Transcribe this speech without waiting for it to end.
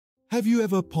Have you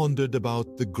ever pondered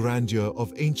about the grandeur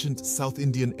of ancient South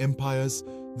Indian empires,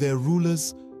 their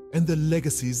rulers, and the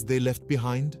legacies they left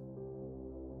behind?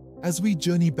 As we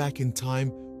journey back in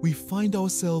time, we find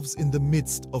ourselves in the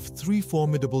midst of three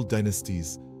formidable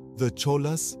dynasties, the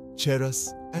Cholas,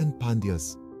 Cheras, and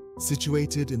Pandias.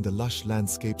 Situated in the lush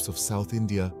landscapes of South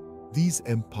India, these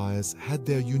empires had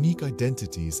their unique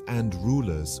identities and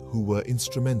rulers who were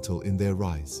instrumental in their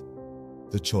rise.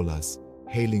 The Cholas,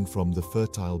 hailing from the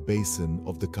fertile basin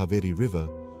of the Kaveri River,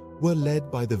 were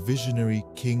led by the visionary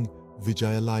King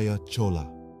Brihadeeswarar Chola.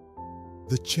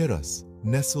 The Cheras,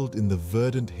 nestled in the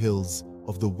verdant hills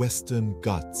of the western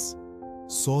Ghats,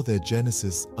 saw their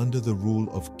genesis under the rule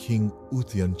of King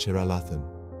Cheran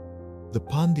Chenguttuvan. The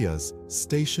Pandias,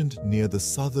 stationed near the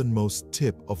southernmost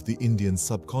tip of the Indian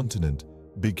subcontinent,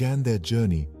 began their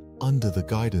journey under the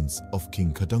guidance of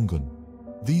King Kadungan.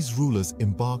 These rulers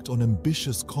embarked on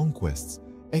ambitious conquests,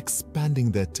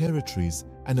 expanding their territories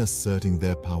and asserting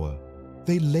their power.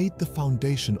 They laid the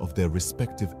foundation of their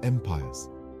respective empires,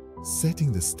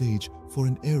 setting the stage for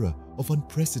an era of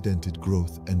unprecedented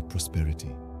growth and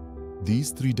prosperity.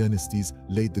 These three dynasties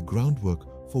laid the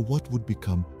groundwork for what would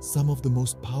become some of the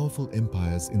most powerful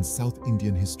empires in South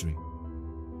Indian history.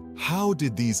 How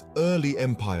did these early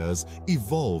empires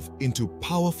evolve into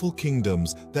powerful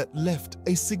kingdoms that left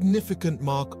a significant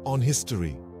mark on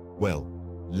history? Well,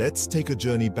 let's take a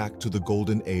journey back to the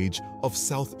golden age of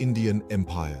South Indian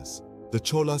empires. The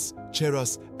Cholas,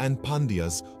 Cheras, and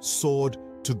Pandias soared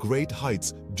to great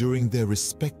heights during their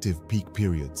respective peak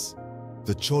periods.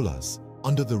 The Cholas,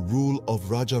 under the rule of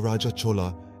Raja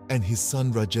Chola and his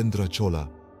son Rajendra Chola,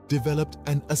 developed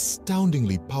an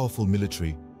astoundingly powerful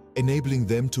military, enabling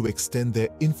them to extend their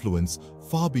influence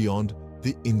far beyond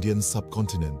the Indian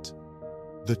subcontinent.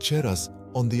 The Cheras,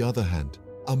 on the other hand,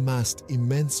 amassed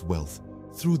immense wealth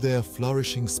through their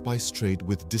flourishing spice trade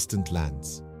with distant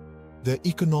lands. Their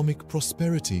economic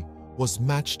prosperity was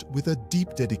matched with a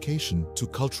deep dedication to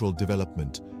cultural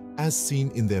development, as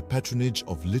seen in their patronage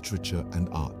of literature and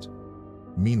art.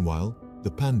 Meanwhile,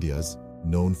 the Pandias,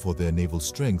 known for their naval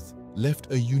strength,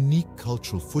 left a unique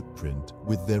cultural footprint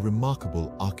with their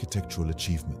remarkable architectural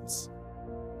achievements.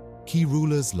 Key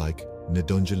rulers like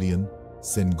Nedonjalian,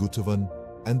 Chenguttuvan,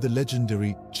 and the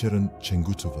legendary Cheran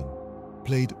Chenguttuvan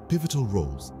played pivotal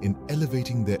roles in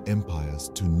elevating their empires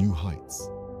to new heights.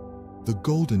 The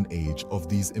golden age of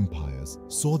these empires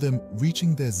saw them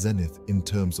reaching their zenith in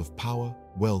terms of power,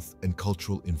 wealth, and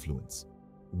cultural influence.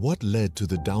 What led to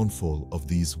the downfall of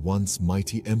these once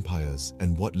mighty empires,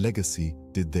 and what legacy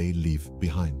did they leave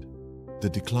behind? The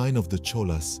decline of the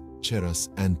Cholas, Cheras,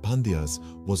 and Pandias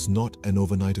was not an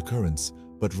overnight occurrence,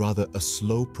 but rather a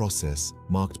slow process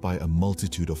marked by a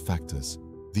multitude of factors.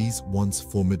 These once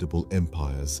formidable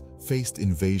empires faced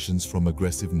invasions from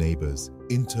aggressive neighbors,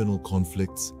 internal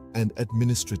conflicts, and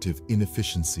administrative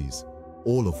inefficiencies,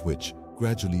 all of which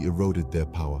gradually eroded their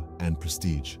power and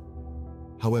prestige.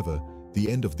 However, the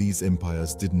end of these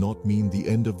empires did not mean the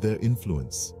end of their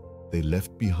influence. They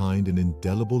left behind an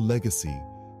indelible legacy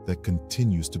that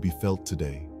continues to be felt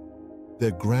today.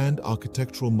 Their grand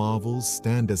architectural marvels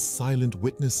stand as silent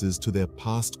witnesses to their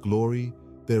past glory.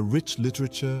 Their rich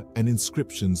literature and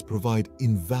inscriptions provide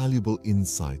invaluable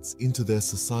insights into their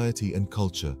society and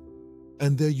culture,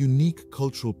 and their unique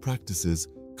cultural practices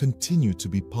continue to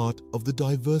be part of the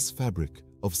diverse fabric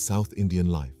of South Indian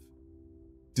life.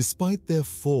 Despite their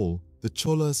fall, the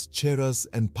Cholas, Cheras,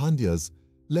 and Pandias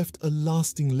left a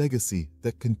lasting legacy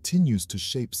that continues to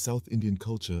shape South Indian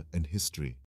culture and history.